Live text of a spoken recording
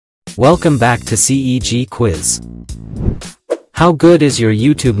Welcome back to CEG Quiz. How good is your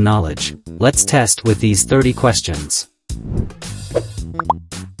YouTube knowledge? Let's test with these 30 questions.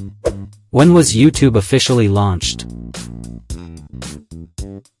 When was YouTube officially launched?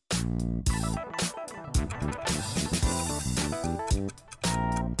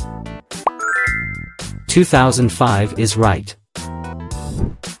 "2005 is right.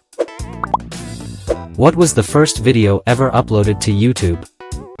 What was the first video ever uploaded to YouTube?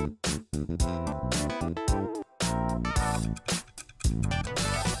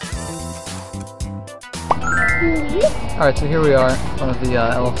 Alright, so here we are, one of the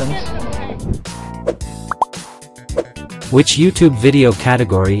elephants. Which YouTube video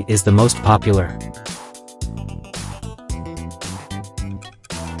category is the most popular?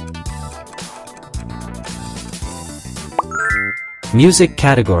 Music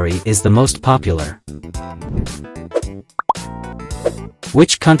category is the most popular.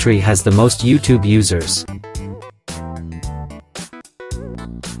 Which country has the most YouTube users?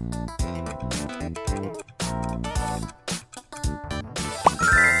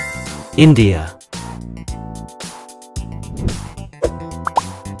 India.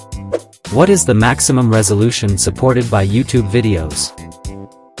 What is the maximum resolution supported by YouTube videos?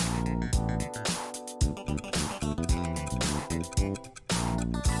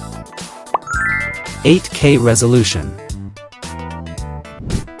 "8K resolution."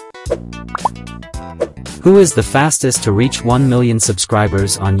 Who is the fastest to reach 1 million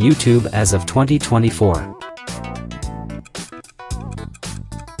subscribers on YouTube as of 2024?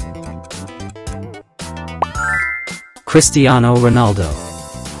 Cristiano Ronaldo.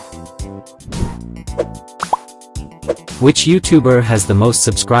 Which YouTuber has the most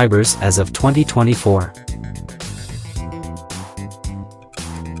subscribers as of 2024?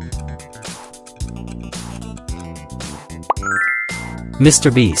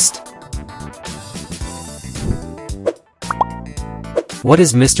 Mrbeast. What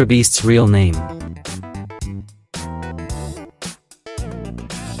is Mrbeast's real name?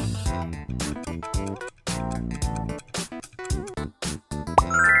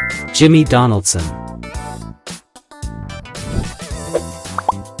 Jimmy Donaldson.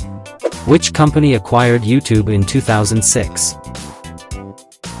 Which company acquired YouTube in 2006?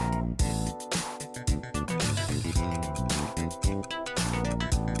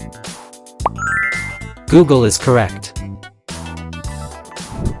 Google is correct.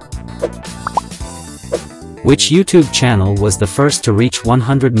 Which YouTube channel was the first to reach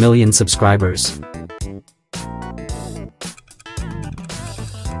 100 million subscribers?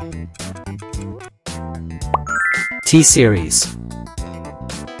 T-Series.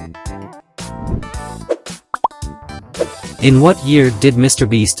 In what year did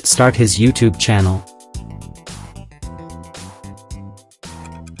Mrbeast start his YouTube channel?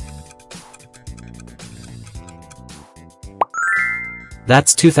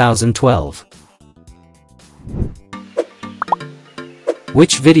 That's 2012.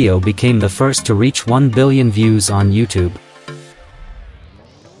 Which video became the first to reach 1 billion views on YouTube?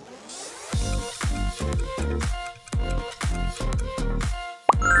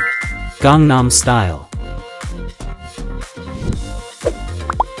 Gangnam Style.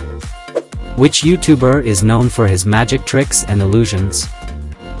 Which YouTuber is known for his magic tricks and illusions?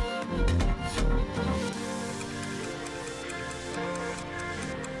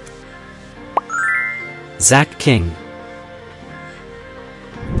 Zach King.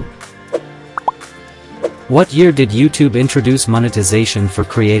 What year did YouTube introduce monetization for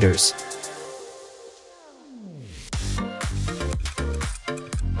creators?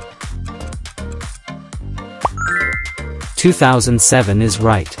 "2007 is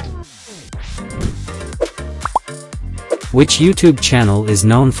right. Which YouTube channel is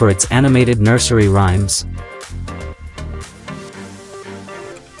known for its animated nursery rhymes?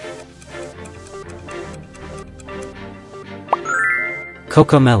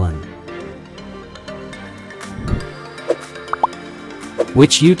 Cocomelon.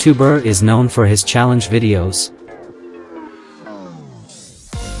 Which YouTuber is known for his challenge videos?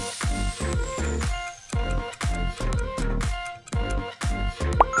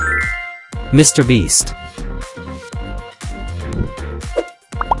 Mrbeast.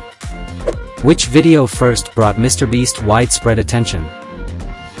 Which video first brought Mrbeast widespread attention?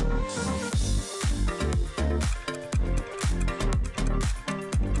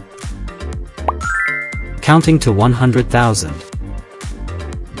 Counting to 100,000.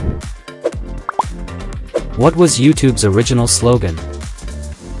 What was YouTube's original slogan?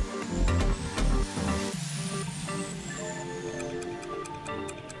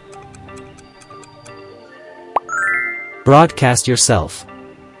 Broadcast yourself.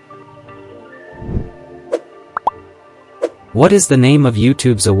 What is the name of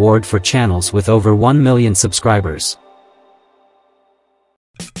YouTube's award for channels with over 1 million subscribers?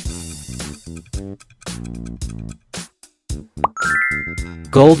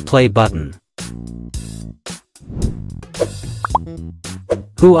 Gold play button.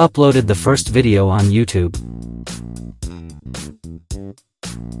 Who uploaded the first video on YouTube?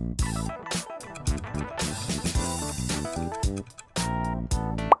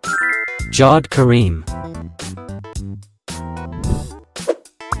 Jawed Kareem.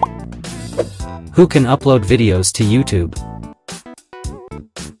 Who can upload videos to YouTube?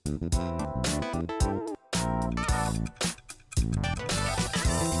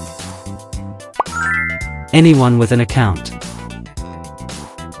 Anyone with an account.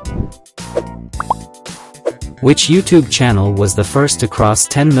 Which YouTube channel was the first to cross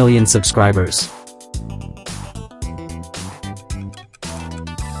 10 million subscribers?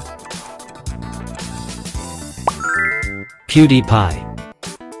 PewDiePie.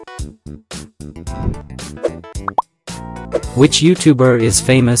 Which YouTuber is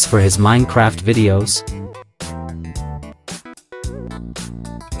famous for his Minecraft videos?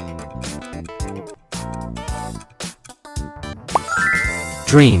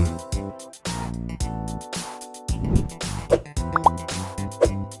 Dream.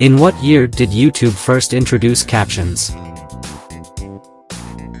 In what year did YouTube first introduce captions?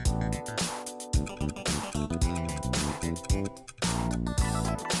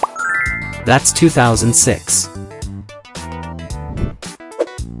 That's 2006.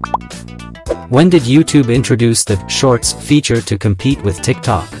 When did YouTube introduce the Shorts feature to compete with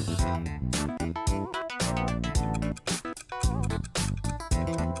TikTok?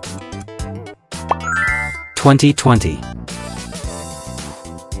 (2020).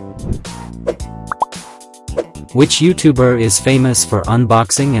 Which YouTuber is famous for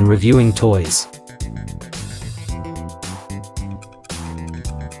unboxing and reviewing toys?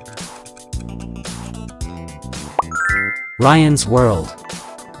 Ryan's World.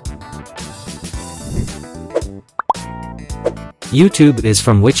 YouTube is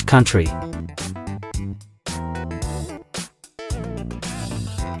from which country?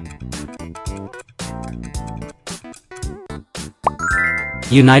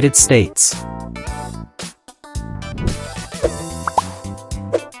 United States.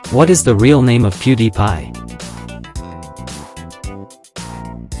 What is the real name of PewDiePie?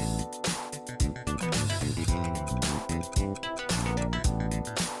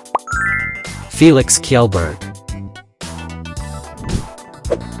 Felix Kjellberg.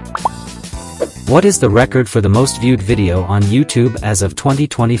 What is the record for the most viewed video on YouTube as of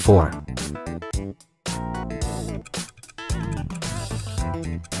 2024?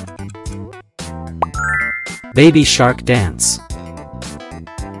 Baby Shark Dance.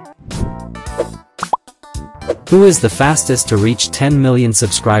 Who is the fastest to reach 10 million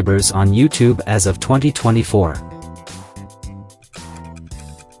subscribers on YouTube as of 2024?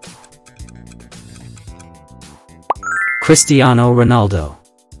 Cristiano Ronaldo.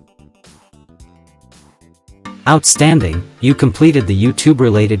 Outstanding, you completed the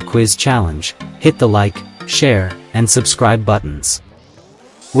YouTube-related quiz challenge. Hit the like, share, and subscribe buttons.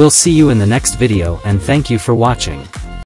 We'll see you in the next video and thank you for watching.